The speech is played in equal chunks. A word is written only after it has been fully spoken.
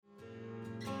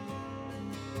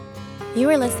You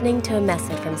are listening to a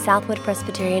message from Southwood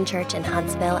Presbyterian Church in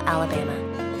Huntsville, Alabama.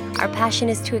 Our passion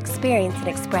is to experience and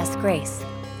express grace.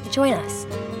 Join us.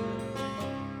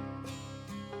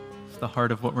 It's the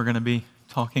heart of what we're going to be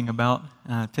talking about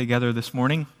together this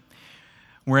morning.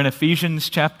 We're in Ephesians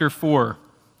chapter 4.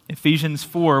 Ephesians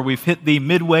 4, we've hit the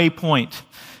midway point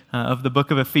of the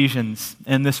book of Ephesians.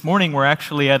 And this morning we're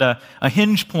actually at a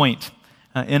hinge point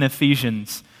in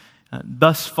Ephesians.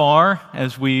 Thus far,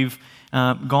 as we've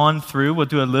gone through, we'll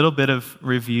do a little bit of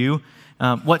review.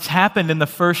 What's happened in the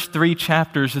first 3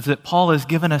 chapters is that Paul has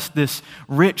given us this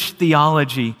rich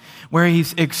theology where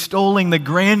he's extolling the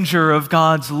grandeur of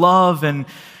God's love and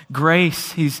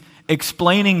grace. He's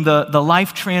explaining the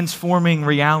life-transforming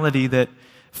reality that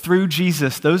through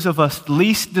Jesus, those of us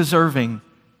least deserving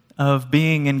of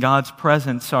being in God's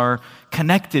presence are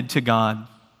connected to God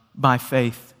by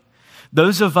faith.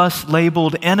 Those of us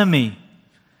labeled enemy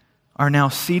are now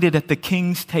seated at the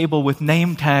king's table with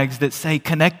name tags that say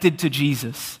connected to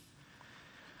Jesus.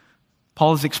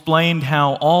 Paul has explained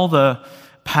how all the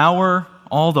power,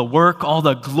 all the work, all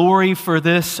the glory for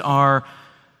this are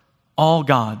all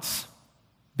God's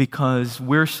because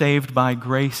we're saved by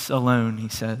grace alone, he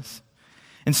says.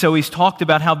 And so he's talked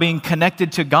about how being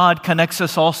connected to God connects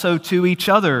us also to each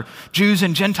other, Jews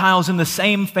and Gentiles in the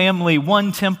same family,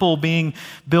 one temple being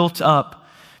built up.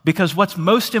 Because what's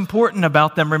most important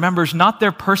about them, remember, is not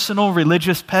their personal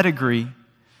religious pedigree.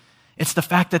 It's the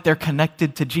fact that they're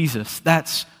connected to Jesus.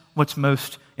 That's what's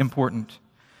most important.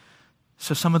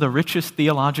 So some of the richest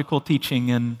theological teaching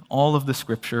in all of the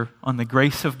Scripture on the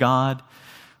grace of God,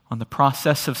 on the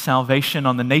process of salvation,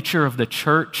 on the nature of the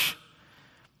church.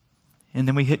 And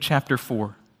then we hit chapter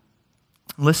 4.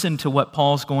 Listen to what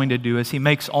Paul's going to do as he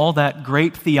makes all that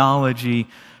great theology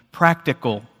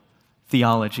practical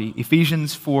theology.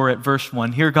 Ephesians 4 at verse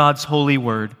 1. Hear God's holy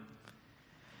word.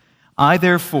 I,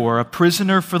 therefore, a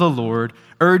prisoner for the Lord,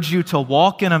 urge you to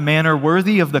walk in a manner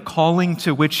worthy of the calling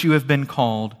to which you have been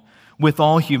called, with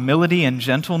all humility and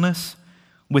gentleness,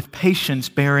 with patience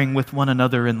bearing with one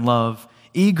another in love,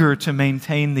 eager to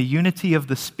maintain the unity of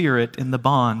the Spirit in the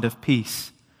bond of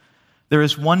peace. There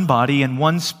is one body and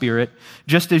one Spirit,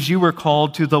 just as you were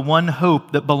called to the one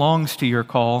hope that belongs to your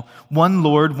call, one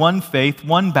Lord, one faith,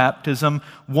 one baptism,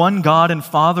 one God and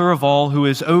Father of all, who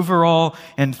is over all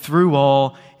and through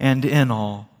all and in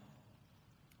all.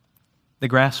 The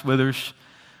grass withers,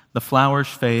 the flowers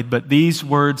fade, but these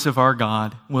words of our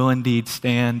God will indeed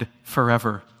stand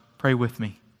forever. Pray with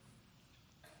me.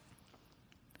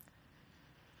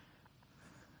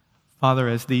 Father,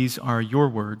 as these are your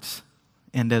words,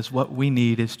 and as what we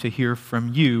need is to hear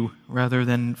from you rather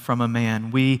than from a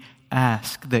man, we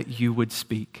ask that you would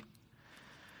speak.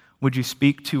 Would you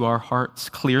speak to our hearts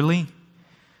clearly?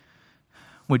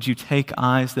 Would you take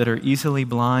eyes that are easily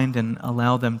blind and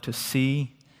allow them to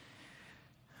see?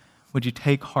 Would you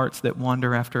take hearts that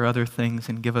wander after other things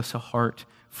and give us a heart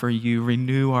for you?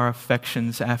 Renew our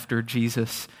affections after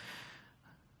Jesus.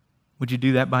 Would you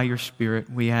do that by your Spirit,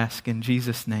 we ask in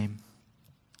Jesus' name.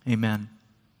 Amen.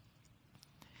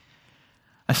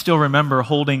 I still remember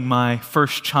holding my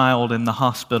first child in the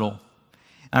hospital.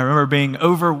 I remember being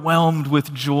overwhelmed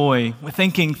with joy,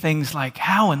 thinking things like,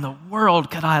 how in the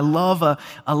world could I love a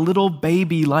little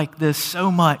baby like this so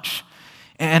much?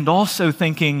 And also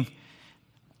thinking,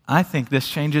 I think this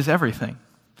changes everything.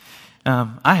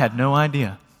 I had no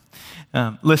idea.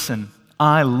 Listen,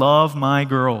 I love my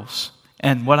girls.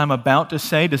 And what I'm about to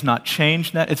say does not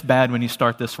change that. It's bad when you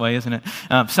start this way, isn't it?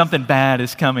 Something bad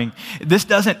is coming. This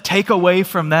doesn't take away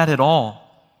from that at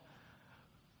all.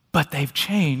 But they've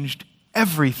changed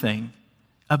everything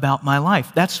about my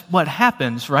life. That's what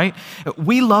happens, right?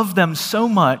 We love them so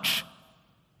much,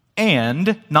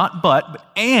 and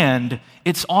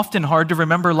it's often hard to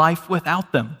remember life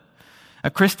without them.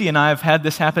 Christy and I have had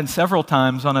this happen several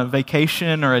times on a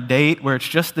vacation or a date where it's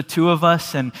just the two of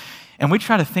us, and we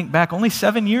try to think back, only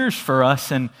 7 years for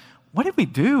us, and what did we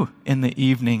do in the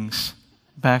evenings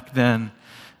back then?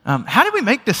 How did we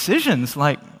make decisions?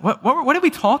 Like, what did we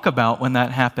talk about when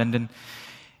that happened?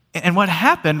 And what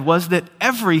happened was that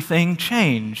everything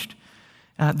changed.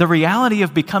 The reality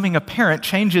of becoming a parent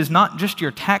changes not just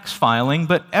your tax filing,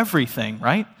 but everything,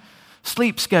 right?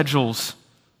 Sleep schedules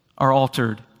are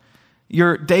altered.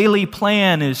 Your daily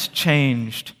plan is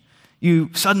changed.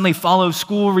 You suddenly follow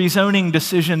school rezoning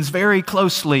decisions very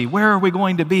closely. Where are we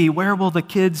going to be? Where will the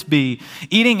kids be?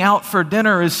 Eating out for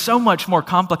dinner is so much more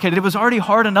complicated. It was already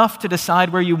hard enough to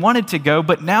decide where you wanted to go,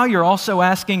 but now you're also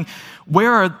asking,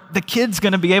 where are the kids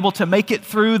going to be able to make it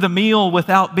through the meal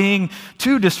without being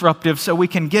too disruptive so we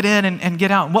can get in and get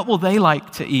out? And what will they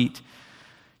like to eat?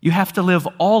 You have to live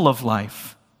all of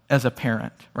life as a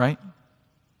parent, right?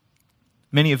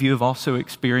 Many of you have also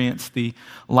experienced the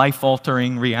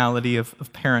life-altering reality of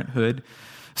parenthood.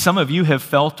 Some of you have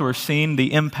felt or seen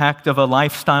the impact of a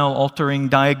lifestyle-altering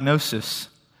diagnosis.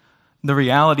 The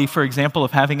reality, for example,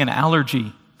 of having an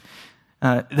allergy.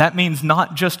 That means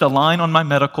not just a line on my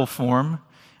medical form,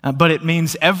 but it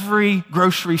means every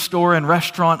grocery store and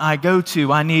restaurant I go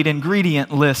to, I need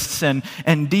ingredient lists and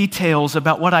details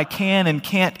about what I can and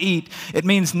can't eat. It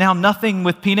means now nothing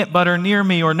with peanut butter near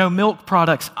me or no milk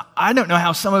products. I don't know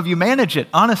how some of you manage it,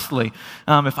 honestly,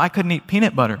 if I couldn't eat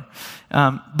peanut butter.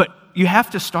 But you have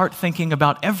to start thinking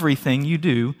about everything you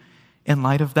do in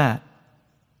light of that.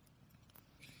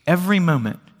 Every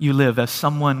moment you live as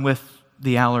someone with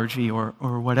the allergy or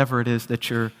whatever it is that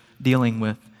you're dealing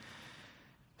with.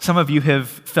 Some of you have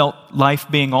felt life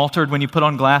being altered when you put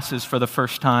on glasses for the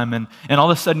first time and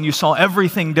all of a sudden you saw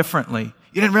everything differently.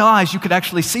 You didn't realize you could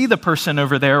actually see the person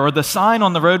over there, or the sign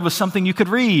on the road was something you could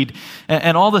read.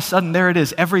 And all of a sudden there it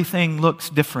is, everything looks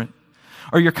different.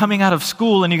 Or you're coming out of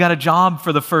school and you got a job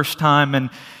for the first time and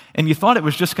you thought it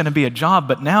was just going to be a job,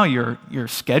 but now your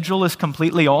schedule is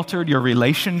completely altered, your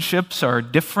relationships are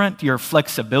different, your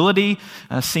flexibility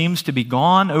seems to be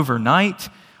gone overnight.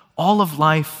 All of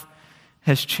life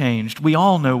has changed. We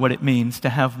all know what it means to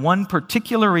have one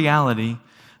particular reality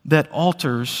that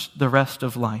alters the rest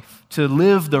of life, to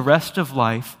live the rest of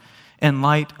life in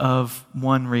light of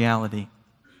one reality.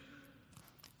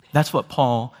 That's what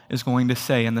Paul is going to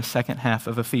say in the second half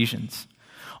of Ephesians.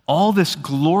 All this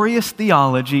glorious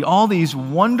theology, all these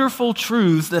wonderful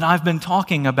truths that I've been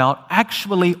talking about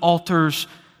actually alters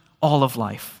all of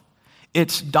life.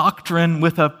 It's doctrine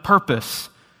with a purpose.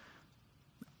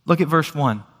 Look at verse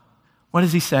 1. What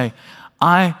does he say?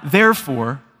 I,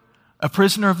 therefore, a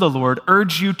prisoner of the Lord,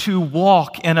 urge you to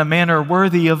walk in a manner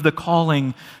worthy of the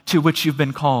calling to which you've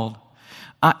been called.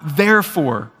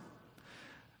 Therefore,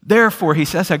 he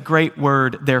says a great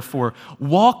word, therefore.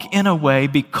 Walk in a way,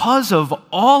 because of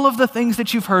all of the things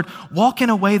that you've heard, walk in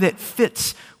a way that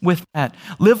fits with that.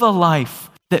 Live a life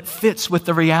that fits with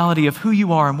the reality of who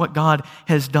you are and what God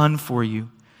has done for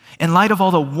you. In light of all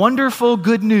the wonderful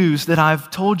good news that I've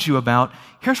told you about,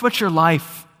 here's what your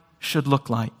life should look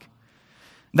like.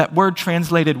 That word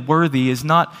translated worthy is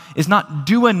not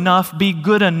do enough, be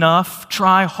good enough,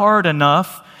 try hard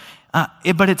enough,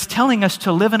 but it's telling us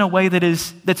to live in a way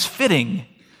that's fitting,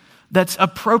 that's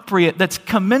appropriate, that's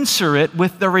commensurate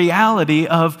with the reality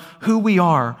of who we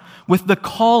are, with the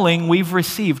calling we've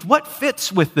received. What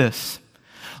fits with this?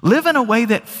 Live in a way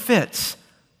that fits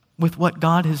with what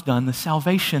God has done, the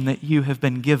salvation that you have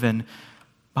been given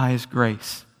by His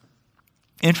grace.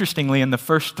 Interestingly, in the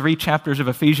first 3 chapters of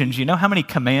Ephesians, you know how many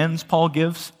commands Paul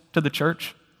gives to the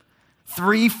church?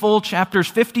 3 full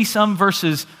chapters, 50-some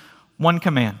verses, 1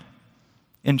 command.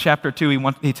 In chapter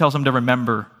 2, he tells them to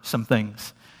remember some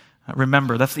things.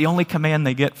 Remember, that's the only command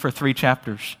they get for 3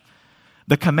 chapters.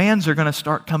 The commands are going to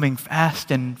start coming fast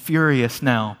and furious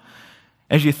now.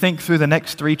 As you think through the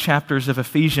next 3 chapters of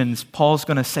Ephesians, Paul's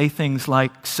going to say things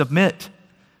like submit,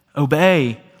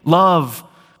 obey, love,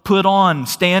 put on,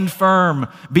 stand firm,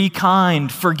 be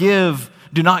kind, forgive,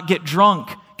 do not get drunk,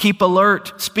 keep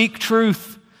alert, speak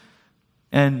truth,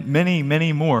 and many,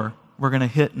 many more we're going to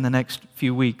hit in the next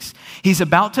few weeks. He's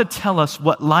about to tell us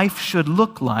what life should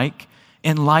look like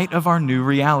in light of our new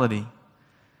reality.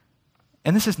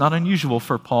 And this is not unusual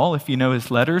for Paul, if you know his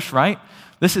letters, right?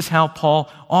 This is how Paul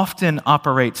often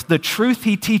operates. The truth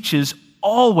he teaches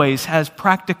always has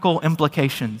practical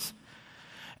implications.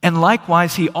 And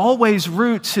likewise, he always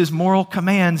roots his moral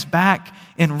commands back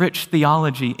in rich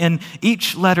theology. In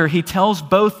each letter, he tells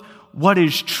both what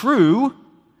is true,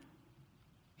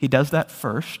 he does that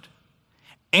first,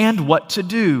 and what to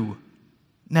do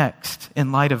next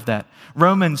in light of that.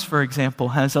 Romans, for example,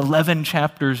 has 11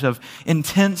 chapters of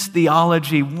intense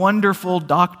theology, wonderful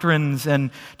doctrines, and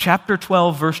chapter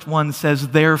 12, verse 1 says,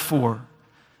 therefore,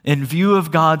 in view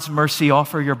of God's mercy,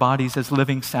 offer your bodies as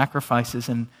living sacrifices.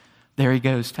 And there he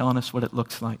goes, telling us what it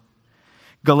looks like.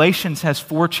 Galatians has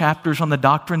 4 chapters on the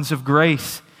doctrines of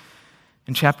grace.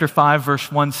 And chapter 5,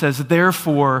 verse 1 says,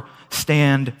 therefore,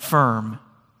 stand firm.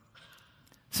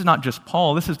 This is not just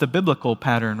Paul, this is the biblical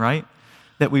pattern, right?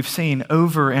 That we've seen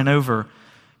over and over.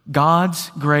 God's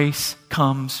grace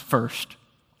comes first.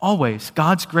 Always.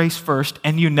 God's grace first,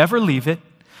 and you never leave it.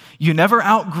 You never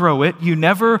outgrow it. You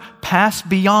never pass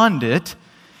beyond it.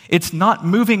 It's not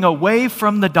moving away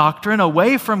from the doctrine,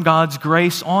 away from God's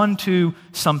grace onto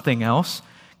something else.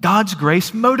 God's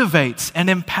grace motivates and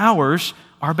empowers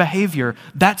our behavior.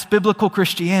 That's biblical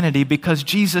Christianity because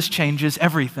Jesus changes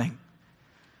everything.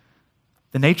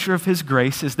 The nature of His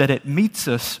grace is that it meets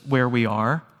us where we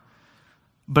are,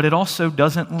 but it also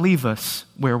doesn't leave us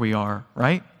where we are,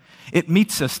 right? It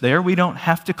meets us there. We don't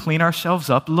have to clean ourselves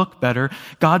up, look better.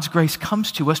 God's grace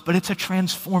comes to us, but it's a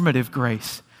transformative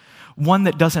grace, one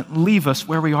that doesn't leave us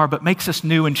where we are, but makes us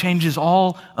new and changes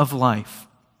all of life.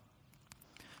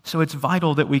 So it's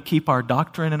vital that we keep our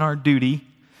doctrine and our duty,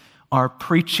 our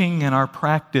preaching and our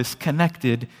practice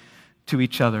connected to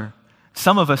each other.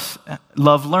 Some of us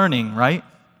love learning, right?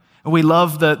 We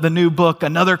love the new book,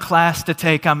 another class to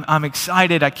take. I'm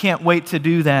excited. I can't wait to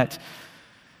do that.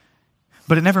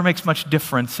 But it never makes much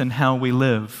difference in how we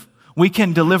live. We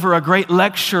can deliver a great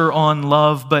lecture on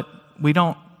love, but we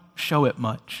don't show it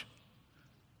much.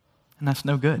 And that's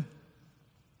no good.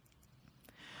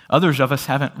 Others of us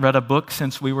haven't read a book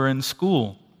since we were in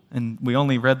school, and we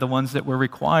only read the ones that were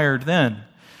required then.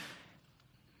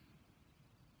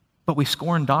 But we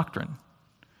scorn doctrine.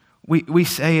 We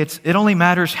say it only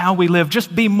matters how we live.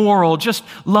 Just be moral. Just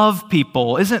love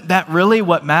people. Isn't that really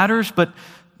what matters? But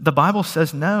the Bible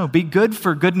says no. Be good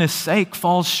for goodness sake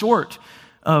falls short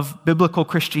of biblical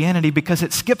Christianity because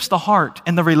it skips the heart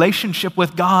and the relationship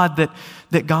with God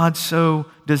that God so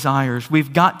desires.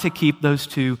 We've got to keep those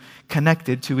two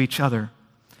connected to each other.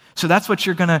 So that's what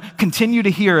you're going to continue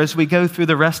to hear as we go through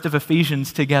the rest of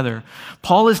Ephesians together.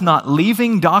 Paul is not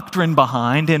leaving doctrine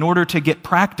behind in order to get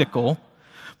practical.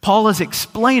 Paul is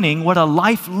explaining what a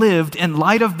life lived in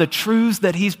light of the truths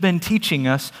that he's been teaching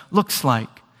us looks like.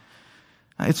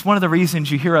 It's one of the reasons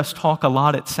you hear us talk a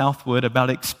lot at Southwood about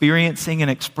experiencing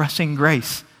and expressing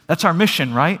grace. That's our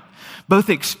mission, right? Both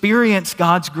experience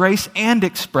God's grace and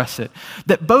express it.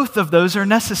 That both of those are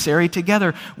necessary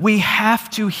together. We have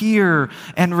to hear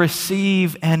and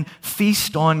receive and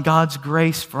feast on God's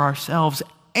grace for ourselves,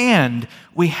 and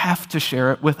we have to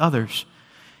share it with others.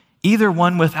 Either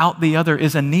one without the other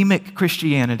is anemic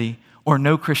Christianity or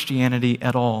no Christianity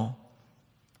at all.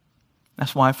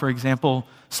 That's why, for example,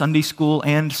 Sunday school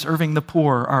and serving the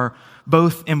poor are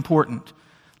both important.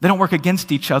 They don't work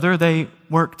against each other, they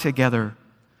work together.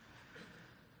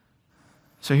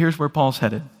 So here's where Paul's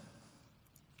headed.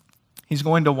 He's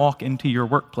going to walk into your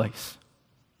workplace.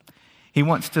 He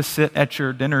wants to sit at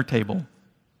your dinner table.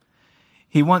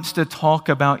 He wants to talk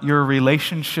about your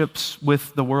relationships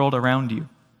with the world around you.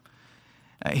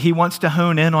 He wants to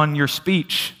hone in on your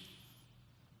speech,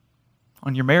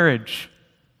 on your marriage,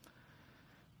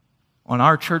 on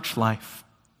our church life.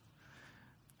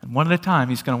 And one at a time,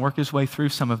 he's going to work his way through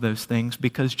some of those things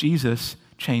because Jesus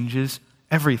changes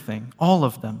everything, all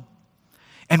of them.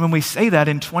 And when we say that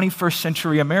in 21st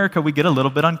century America, we get a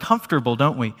little bit uncomfortable,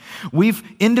 don't we? We've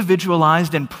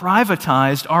individualized and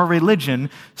privatized our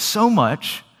religion so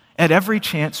much at every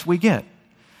chance we get.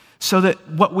 So that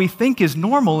what we think is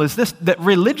normal is this, that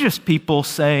religious people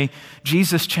say,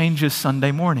 Jesus changes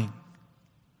Sunday morning.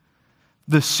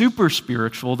 The super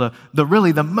spiritual,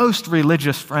 the most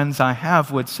religious friends I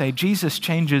have would say, Jesus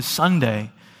changes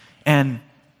Sunday and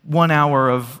 1 hour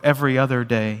of every other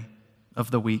day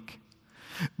of the week.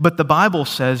 But the Bible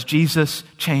says Jesus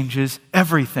changes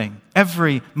everything,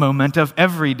 every moment of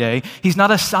every day. He's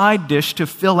not a side dish to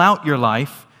fill out your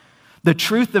life. The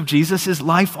truth of Jesus is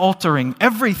life-altering.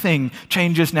 Everything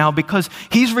changes now because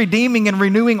he's redeeming and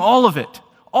renewing all of it.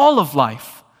 All of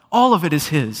life. All of it is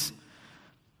his.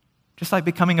 Just like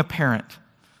becoming a parent,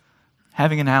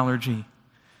 having an allergy,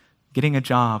 getting a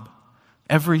job.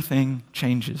 Everything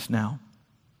changes now.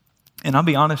 And I'll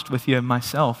be honest with you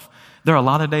myself. There are a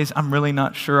lot of days I'm really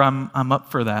not sure I'm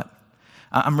up for that.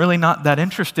 I'm really not that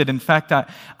interested. In fact,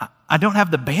 I don't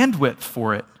have the bandwidth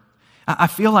for it. I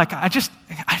feel like I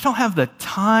don't have the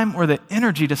time or the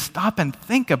energy to stop and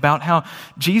think about how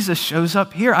Jesus shows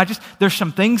up here. There's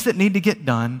some things that need to get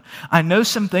done. I know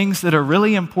some things that are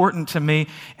really important to me,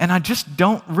 and I just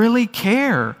don't really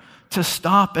care to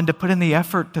stop and to put in the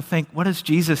effort to think, what does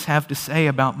Jesus have to say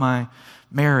about my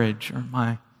marriage or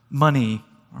my money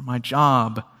or my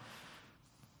job?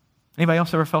 Anybody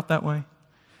else ever felt that way? Am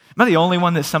I the only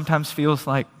one that sometimes feels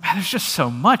like, man, there's just so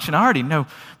much, and I already know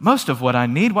most of what I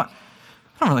need? I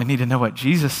don't really need to know what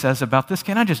Jesus says about this.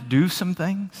 Can I just do some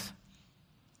things?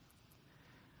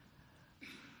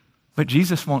 But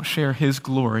Jesus won't share his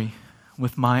glory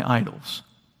with my idols.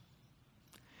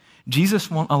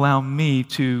 Jesus won't allow me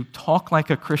to talk like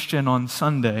a Christian on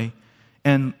Sunday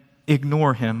and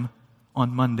ignore him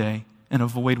on Monday and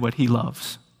avoid what he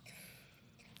loves.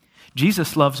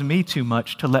 Jesus loves me too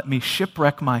much to let me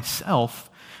shipwreck myself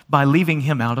by leaving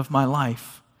him out of my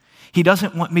life. He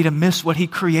doesn't want me to miss what he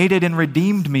created and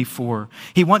redeemed me for.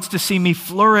 He wants to see me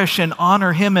flourish and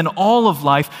honor him in all of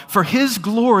life for his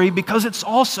glory because it's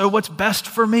also what's best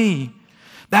for me.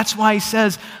 That's why he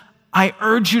says, I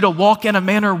urge you to walk in a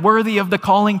manner worthy of the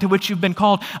calling to which you've been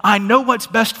called. I know what's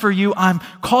best for you. I'm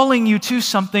calling you to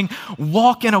something.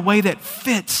 Walk in a way that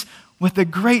fits with the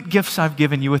great gifts I've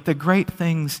given you, with the great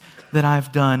things that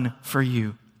I've done for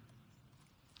you.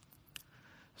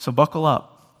 So buckle up.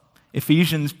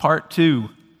 Ephesians part 2,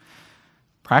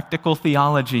 practical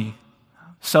theology,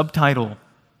 subtitle,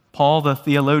 Paul the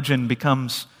theologian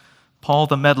becomes Paul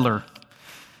the meddler.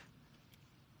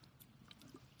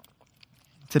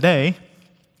 Today,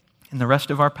 in the rest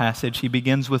of our passage, he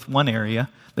begins with one area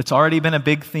that's already been a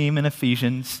big theme in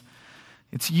Ephesians.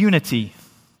 It's unity.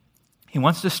 He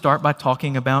wants to start by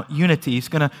talking about unity. He's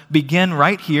going to begin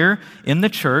right here in the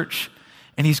church,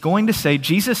 and he's going to say,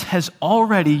 Jesus has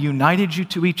already united you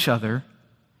to each other.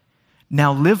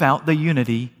 Now live out the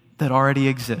unity that already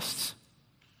exists.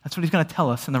 That's what he's going to tell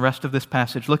us in the rest of this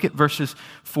passage. Look at verses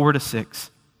 4 to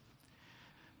 6.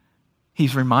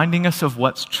 He's reminding us of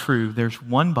what's true. There's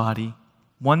one body,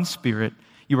 one Spirit.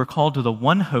 You are called to the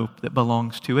one hope that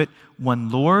belongs to it, one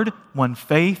Lord, one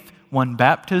faith, one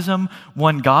baptism,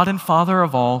 one God and Father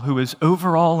of all, who is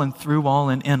over all and through all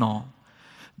and in all.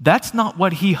 That's not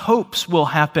what he hopes will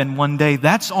happen one day.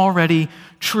 That's already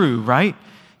true, right?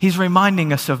 He's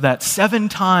reminding us of that. 7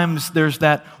 times there's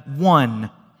that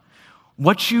one.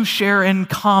 What you share in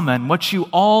common, what you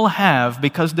all have,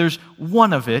 because there's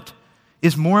one of it,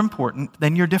 is more important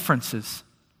than your differences.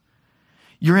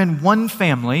 You're in one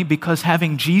family because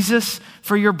having Jesus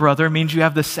for your brother means you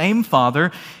have the same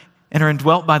Father and are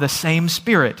indwelt by the same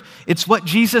Spirit. It's what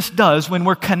Jesus does when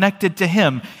we're connected to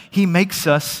him. He makes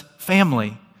us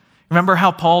family. Remember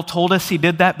how Paul told us he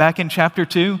did that back in chapter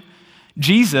 2?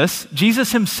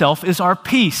 Jesus himself is our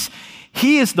peace.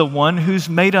 He is the one who's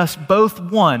made us both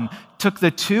one, took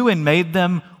the two and made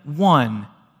them one.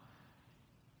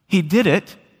 He did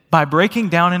it by breaking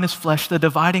down in his flesh the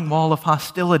dividing wall of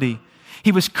hostility.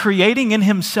 He was creating in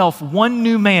himself one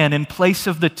new man in place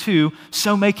of the two,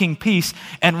 so making peace,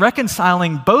 and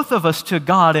reconciling both of us to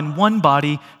God in one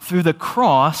body through the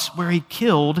cross where he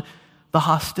killed the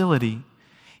hostility.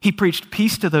 He preached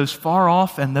peace to those far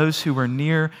off and those who were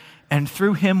near, and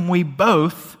through him we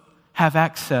both have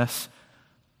access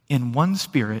in one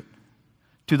Spirit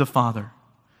to the Father.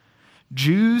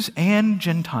 Jews and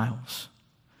Gentiles,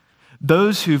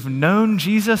 those who've known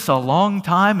Jesus a long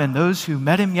time and those who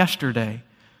met him yesterday,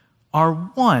 are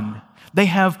one. They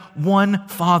have one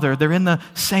Father. They're in the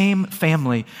same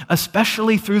family,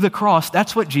 especially through the cross.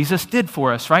 That's what Jesus did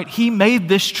for us, right? He made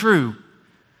this true.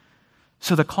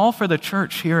 So the call for the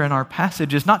church here in our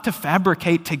passage is not to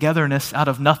fabricate togetherness out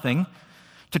of nothing,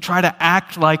 to try to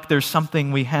act like there's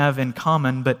something we have in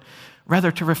common, but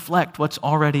rather to reflect what's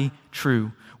already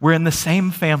true. We're in the same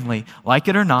family, like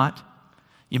it or not.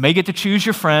 You may get to choose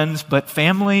your friends, but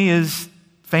family is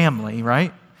family,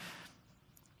 right?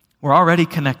 We're already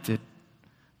connected.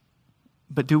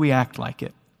 But do we act like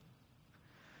it?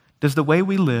 Does the way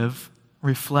we live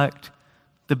reflect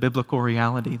the biblical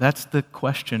reality? That's the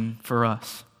question for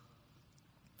us.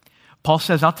 Paul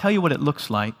says, I'll tell you what it looks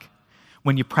like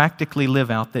when you practically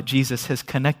live out that Jesus has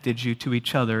connected you to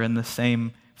each other in the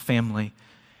same family.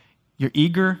 You're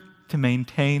eager to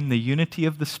maintain the unity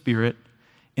of the Spirit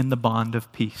in the bond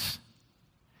of peace.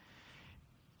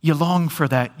 You long for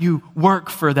that. You work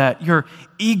for that. You're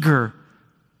eager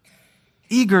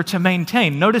to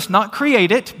maintain. Notice, not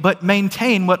create it, but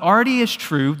maintain what already is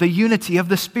true, the unity of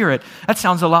the Spirit. That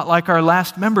sounds a lot like our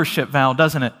last membership vow,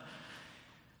 doesn't it?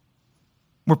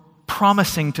 We're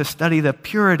promising to study the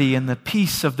purity and the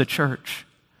peace of the church,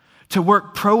 to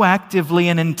work proactively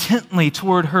and intently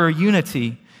toward her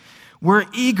unity. We're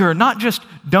eager, not just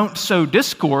don't sow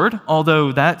discord,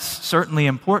 although that's certainly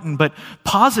important, but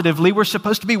positively we're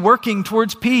supposed to be working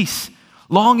towards peace,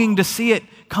 longing to see it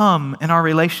come in our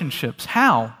relationships.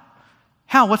 How?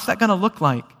 What's that going to look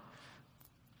like?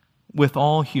 With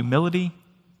all humility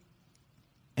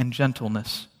and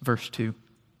gentleness, verse 2.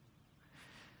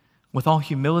 With all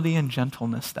humility and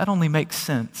gentleness. That only makes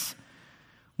sense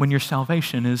when your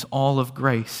salvation is all of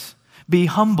grace. Be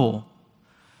humble.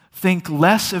 Think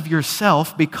less of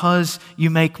yourself because you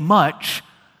make much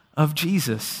of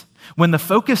Jesus. When the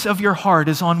focus of your heart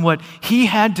is on what he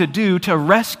had to do to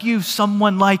rescue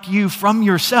someone like you from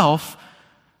yourself,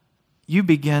 you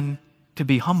begin to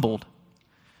be humbled.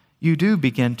 You do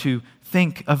begin to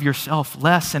think of yourself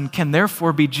less and can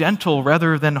therefore be gentle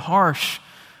rather than harsh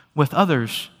with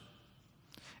others.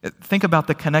 Think about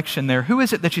the connection there. Who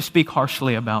is it that you speak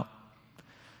harshly about?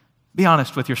 Be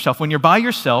honest with yourself. When you're by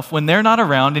yourself, when they're not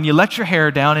around, and you let your hair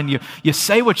down and you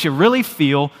say what you really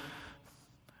feel,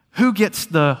 who gets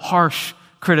the harsh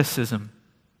criticism?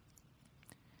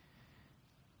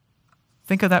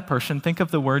 think of that person, think of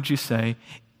the words you say.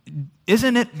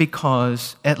 Isn't it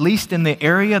because, at least in the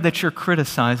area that you're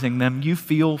criticizing them, you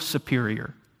feel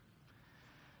superior?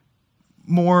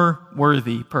 More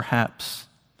worthy, perhaps.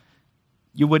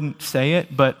 You wouldn't say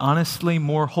it, but honestly,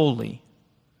 more holy.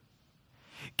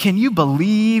 Can you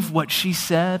believe what she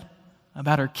said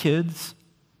about her kids,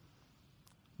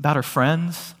 about her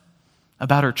friends,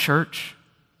 about her church?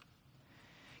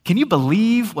 Can you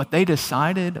believe what they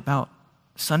decided about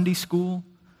Sunday school,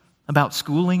 about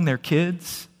schooling their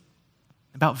kids,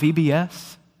 about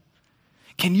VBS?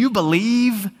 Can you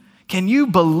believe? Can you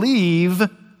believe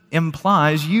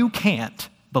implies you can't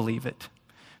believe it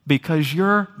because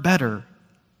you're better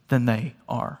than they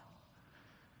are.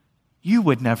 You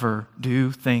would never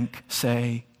do, think,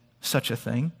 say such a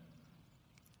thing.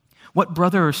 What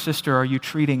brother or sister are you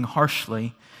treating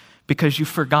harshly because you've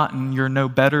forgotten you're no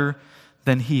better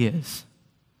than he is?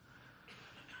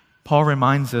 Paul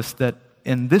reminds us that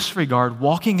in this regard,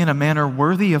 walking in a manner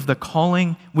worthy of the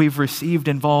calling we've received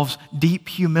involves deep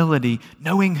humility,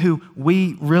 knowing who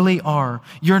we really are.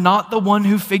 You're not the one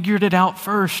who figured it out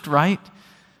first, right?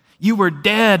 You were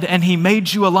dead and he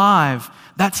made you alive.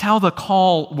 That's how the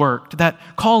call worked. That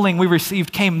calling we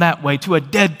received came that way, to a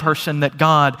dead person that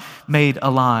God made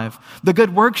alive. The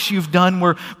good works you've done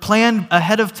were planned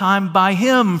ahead of time by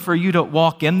him for you to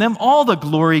walk in them. All the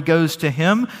glory goes to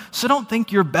him, so don't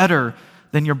think you're better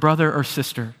than your brother or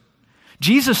sister.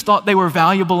 Jesus thought they were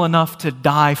valuable enough to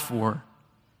die for.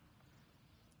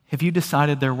 Have you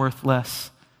decided they're worth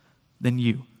less than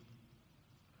you?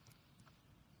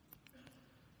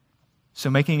 So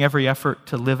making every effort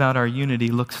to live out our unity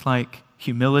looks like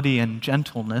humility and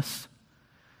gentleness.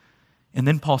 And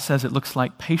then Paul says it looks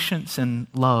like patience and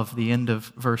love, the end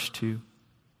of verse 2.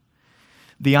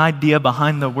 The idea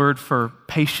behind the word for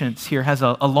patience here has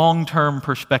a long-term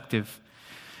perspective,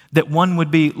 that one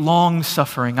would be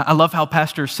long-suffering. I love how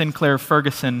Pastor Sinclair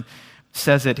Ferguson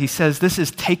says it. He says this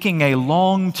is taking a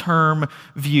long-term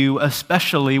view,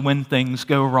 especially when things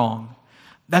go wrong.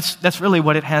 That's really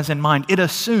what it has in mind. It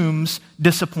assumes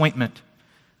disappointment,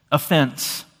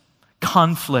 offense,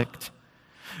 conflict,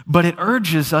 but it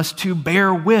urges us to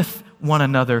bear with one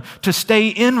another, to stay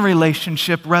in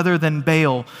relationship rather than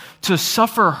bail, to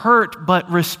suffer hurt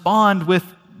but respond with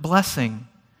blessing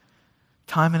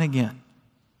time and again.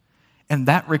 And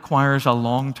that requires a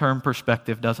long-term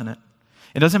perspective, doesn't it?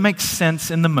 It doesn't make sense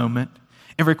in the moment.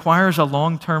 It requires a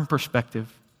long-term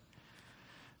perspective.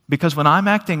 Because when I'm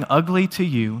acting ugly to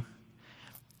you,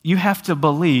 you have to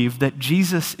believe that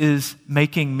Jesus is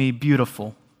making me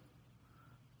beautiful,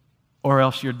 or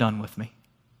else you're done with me.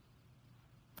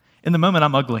 In the moment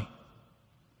I'm ugly,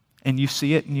 and you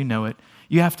see it and you know it,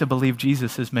 you have to believe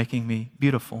Jesus is making me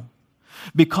beautiful.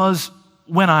 Because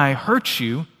when I hurt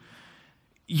you,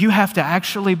 you have to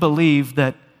actually believe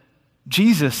that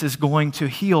Jesus is going to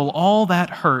heal all that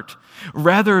hurt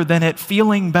rather than it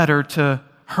feeling better to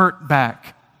hurt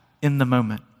back in the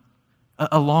moment.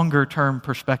 A longer term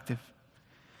perspective.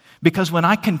 Because when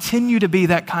I continue to be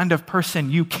that kind of person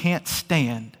you can't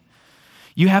stand,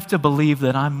 you have to believe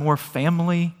that I'm more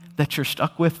family that you're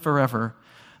stuck with forever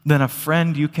than a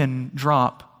friend you can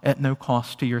drop at no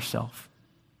cost to yourself.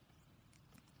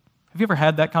 Have you ever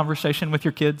had that conversation with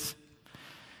your kids?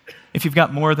 If you've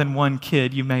got more than one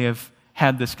kid, you may have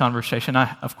had this conversation.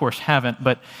 I, of course, haven't,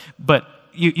 but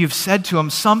you've said to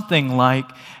them something like,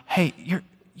 hey,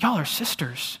 y'all are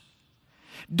sisters.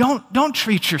 Don't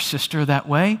treat your sister that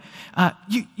way.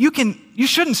 You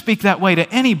shouldn't speak that way to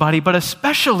anybody, but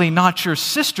especially not your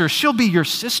sister. She'll be your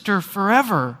sister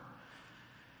forever.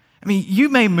 I mean, you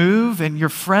may move and your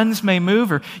friends may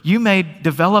move, or you may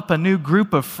develop a new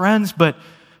group of friends, but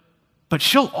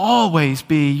she'll always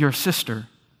be your sister.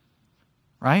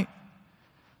 Right?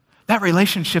 That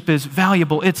relationship is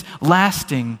valuable. It's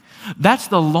lasting. That's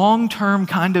the long-term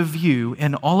kind of view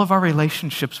in all of our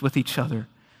relationships with each other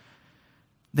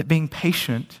that being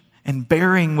patient and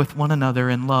bearing with one another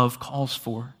in love calls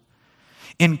for.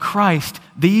 In Christ,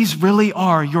 these really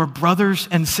are your brothers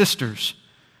and sisters.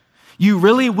 You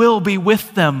really will be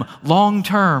with them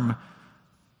long-term.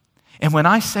 And when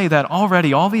I say that,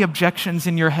 already all the objections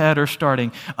in your head are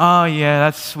starting. Oh yeah,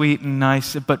 that's sweet and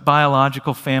nice, but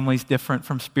biological family's different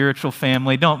from spiritual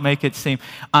family. Don't make it seem.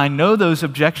 I know those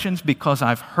objections because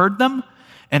I've heard them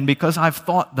and because I've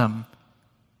thought them.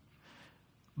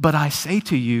 But I say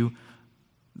to you,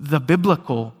 the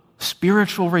biblical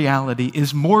spiritual reality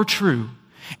is more true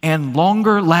and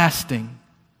longer lasting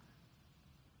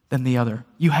than the other.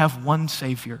 You have one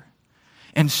Savior.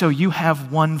 And so you have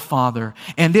one Father,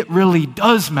 and it really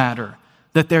does matter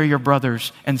that they're your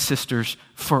brothers and sisters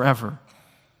forever.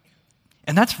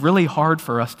 And that's really hard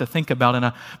for us to think about in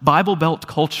a Bible Belt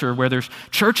culture where there's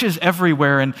churches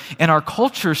everywhere, and our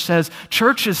culture says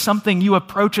church is something you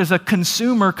approach as a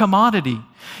consumer commodity.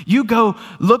 You go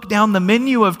look down the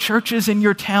menu of churches in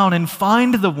your town and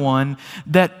find the one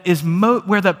that is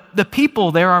where the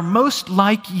people there are most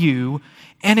like you,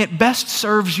 and it best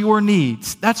serves your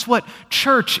needs. That's what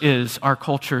church is, our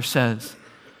culture says.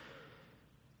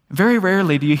 Very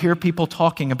rarely do you hear people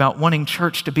talking about wanting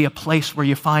church to be a place where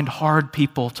you find hard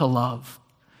people to love.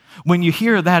 When you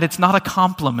hear that, it's not a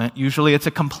compliment. Usually it's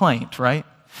a complaint, right?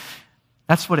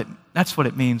 That's what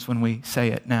it means when we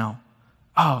say it now.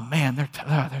 Oh man,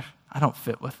 I don't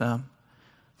fit with them.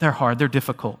 They're hard, they're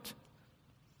difficult.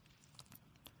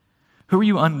 Who are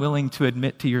you unwilling to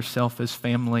admit to yourself as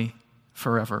family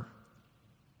forever?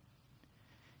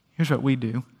 Here's what we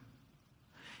do.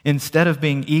 Instead of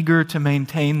being eager to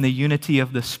maintain the unity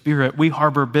of the Spirit, we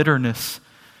harbor bitterness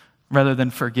rather than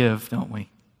forgive, don't we?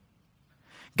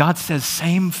 God says,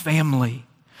 same family.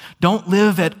 Don't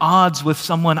live at odds with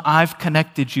someone I've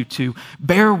connected you to.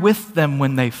 Bear with them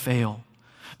when they fail.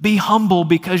 Be humble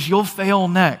because you'll fail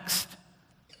next.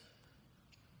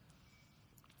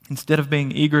 Instead of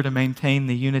being eager to maintain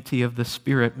the unity of the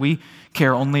Spirit, we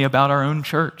care only about our own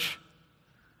church.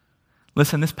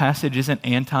 Listen, this passage isn't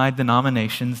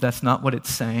anti-denominations. That's not what it's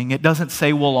saying. It doesn't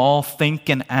say we'll all think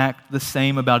and act the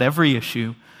same about every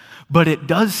issue, but it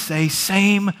does say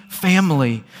same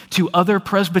family to other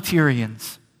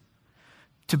Presbyterians,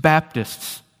 to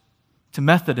Baptists, to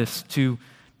Methodists, to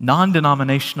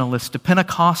non-denominationalists, to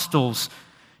Pentecostals.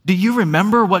 Do you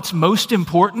remember what's most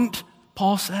important,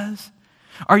 Paul says?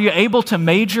 Are you able to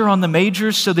major on the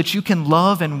majors so that you can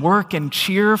love and work and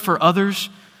cheer for others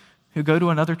who go to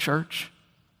another church?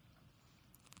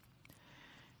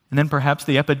 And then perhaps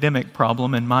the epidemic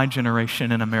problem in my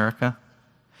generation in America.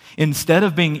 Instead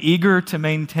of being eager to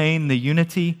maintain the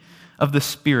unity of the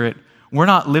Spirit, we're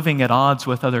not living at odds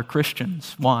with other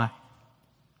Christians. Why?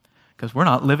 Because we're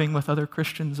not living with other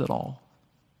Christians at all.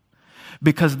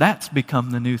 Because that's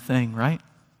become the new thing, right?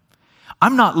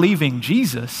 I'm not leaving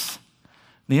Jesus.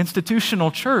 The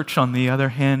institutional church, on the other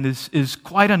hand, is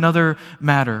quite another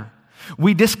matter.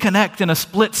 We disconnect in a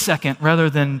split second rather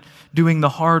than doing the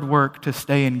hard work to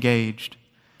stay engaged.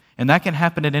 And that can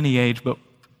happen at any age, but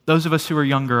those of us who are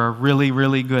younger are really,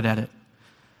 really good at it.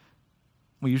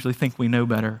 We usually think we know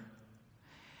better.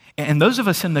 And those of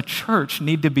us in the church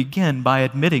need to begin by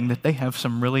admitting that they have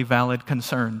some really valid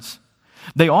concerns.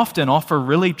 They often offer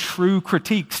really true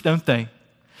critiques, don't they?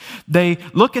 They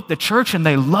look at the church and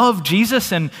they love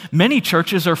Jesus, and many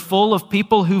churches are full of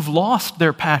people who've lost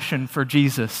their passion for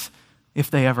Jesus, if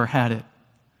they ever had it,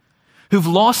 who've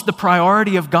lost the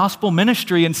priority of gospel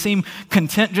ministry and seem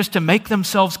content just to make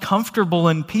themselves comfortable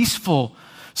and peaceful.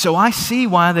 So I see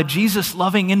why the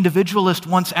Jesus-loving individualist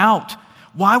wants out.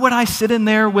 Why would I sit in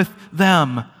there with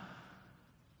them?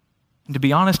 And to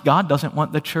be honest, God doesn't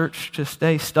want the church to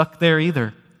stay stuck there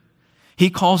either. He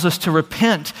calls us to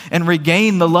repent and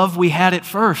regain the love we had at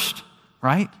first,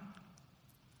 right?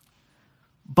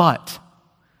 But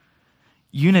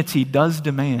unity does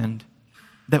demand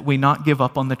that we not give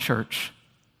up on the church,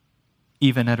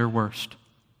 even at her worst.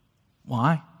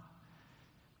 Why?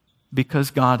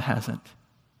 Because God hasn't.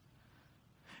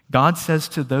 God says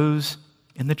to those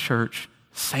in the church,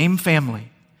 same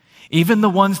family, even the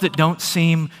ones that don't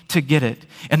seem to get it.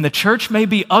 And the church may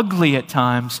be ugly at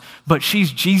times, but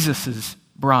she's Jesus's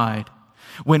bride.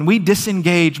 When we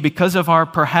disengage because of our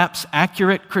perhaps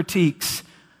accurate critiques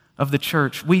of the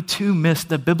church, we too miss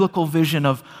the biblical vision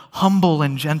of humble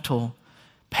and gentle,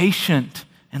 patient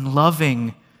and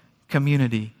loving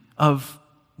community, of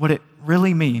what it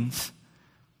really means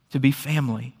to be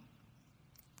family.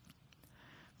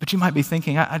 But you might be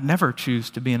thinking, I'd never choose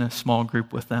to be in a small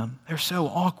group with them. They're so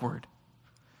awkward.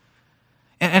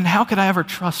 And how could I ever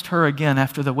trust her again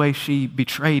after the way she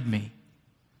betrayed me?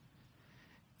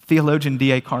 Theologian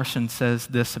D.A. Carson says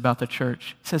this about the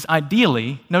church. He says,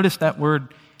 ideally, notice that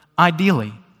word,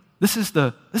 ideally. This is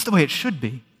the way it should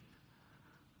be.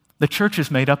 The church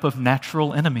is made up of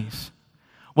natural enemies.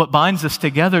 What binds us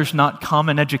together is not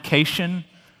common education,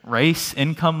 race,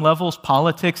 income levels,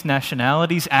 politics,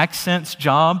 nationalities, accents,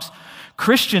 jobs.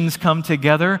 Christians come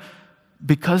together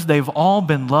because they've all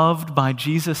been loved by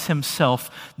Jesus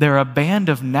himself. They're a band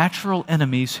of natural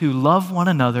enemies who love one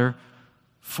another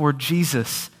for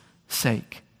Jesus'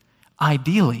 sake.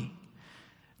 Ideally,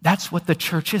 that's what the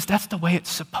church is. That's the way it's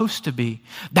supposed to be.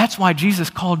 That's why Jesus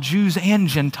called Jews and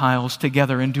Gentiles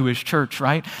together into his church,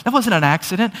 right? That wasn't an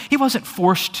accident. He wasn't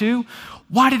forced to.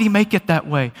 Why did he make it that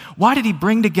way? Why did he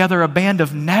bring together a band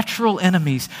of natural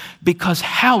enemies? Because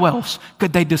how else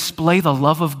could they display the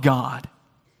love of God?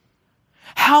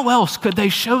 How else could they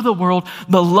show the world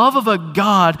the love of a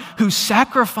God who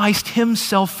sacrificed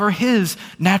himself for his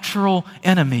natural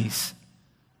enemies?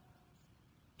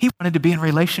 He wanted to be in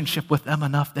relationship with them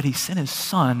enough that he sent his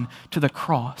son to the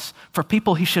cross for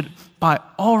people he should, by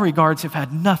all regards, have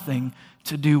had nothing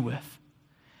to do with.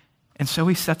 And so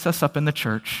he sets us up in the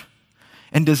church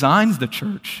and designs the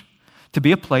church to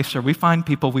be a place where we find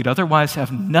people we'd otherwise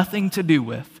have nothing to do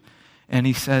with. And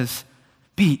he says,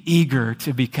 be eager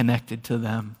to be connected to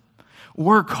them.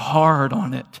 Work hard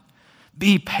on it.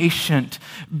 Be patient.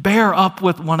 Bear up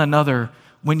with one another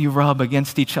when you rub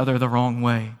against each other the wrong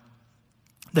way.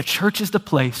 The church is the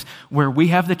place where we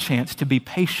have the chance to be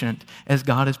patient as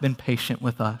God has been patient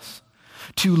with us.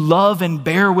 To love and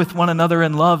bear with one another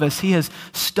in love as he has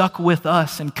stuck with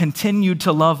us and continued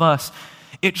to love us.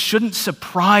 It shouldn't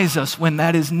surprise us when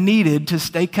that is needed to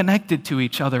stay connected to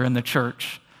each other in the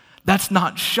church. That's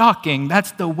not shocking.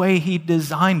 That's the way he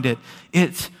designed it.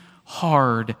 It's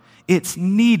hard. It's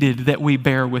needed that we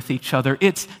bear with each other.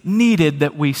 It's needed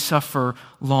that we suffer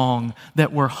long,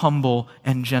 that we're humble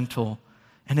and gentle.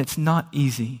 And it's not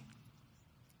easy,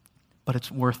 but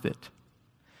it's worth it.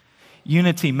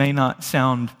 Unity may not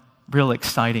sound real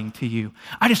exciting to you.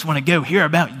 I just want to go hear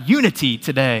about unity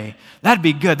today. That'd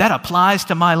be good. That applies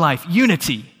to my life.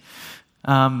 Unity.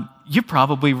 You'd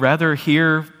probably rather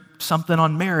hear something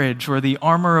on marriage or the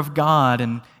armor of God,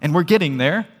 and we're getting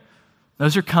there.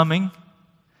 Those are coming.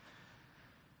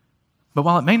 But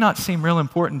while it may not seem real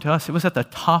important to us, it was at the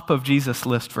top of Jesus'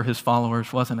 list for his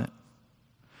followers, wasn't it?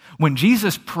 When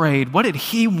Jesus prayed, what did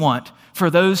he want for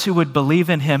those who would believe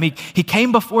in him? He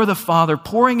came before the Father,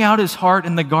 pouring out his heart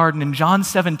in the garden in John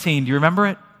 17. Do you remember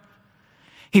it?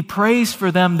 He prays for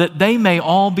them that they may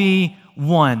all be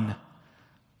one.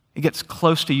 It gets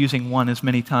close to using one as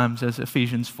many times as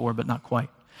Ephesians 4, but not quite.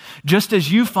 Just as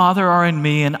you, Father, are in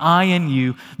me and I in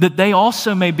you, that they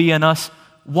also may be in us.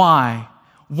 Why?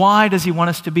 Why does he want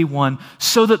us to be one?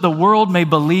 So that the world may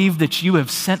believe that you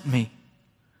have sent me.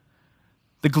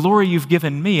 The glory you've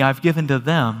given me, I've given to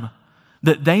them,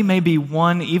 that they may be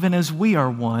one even as we are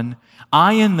one,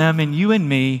 I in them and you in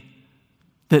me,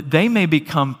 that they may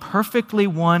become perfectly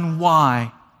one.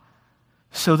 Why?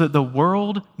 So that the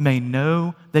world may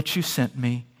know that you sent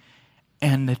me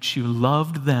and that you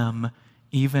loved them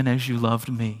even as you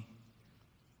loved me.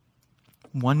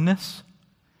 Oneness,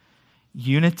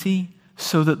 unity,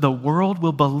 so that the world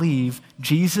will believe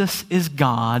Jesus is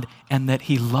God and that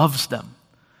he loves them.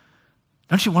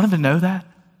 Don't you want them to know that?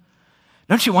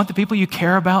 Don't you want the people you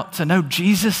care about to know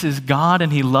Jesus is God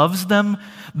and he loves them?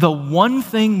 The one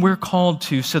thing we're called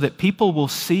to so that people will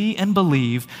see and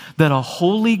believe that a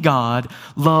holy God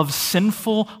loves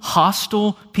sinful,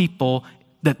 hostile people,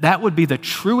 that would be the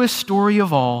truest story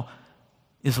of all,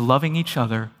 is loving each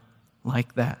other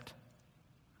like that.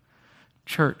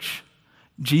 Church,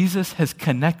 Jesus has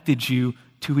connected you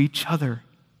to each other.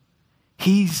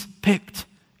 He's picked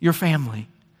your family.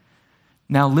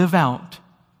 Now live out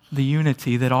the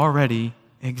unity that already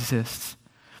exists.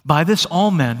 By this all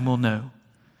men will know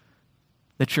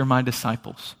that you're my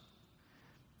disciples.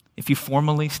 If you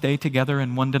formally stay together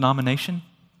in one denomination,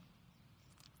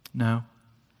 no.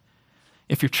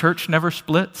 If your church never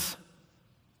splits,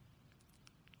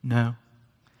 no.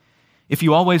 If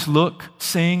you always look,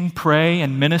 sing, pray,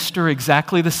 and minister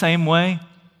exactly the same way,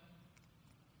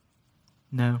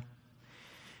 no.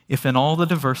 If in all the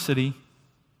diversity,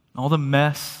 all the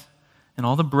mess, and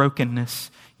all the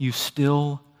brokenness, you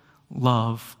still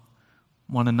love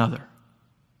one another.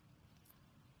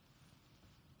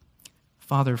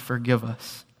 Father, forgive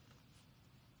us.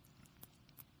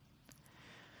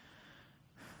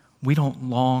 We don't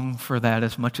long for that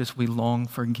as much as we long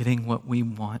for getting what we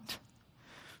want,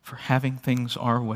 for having things our way.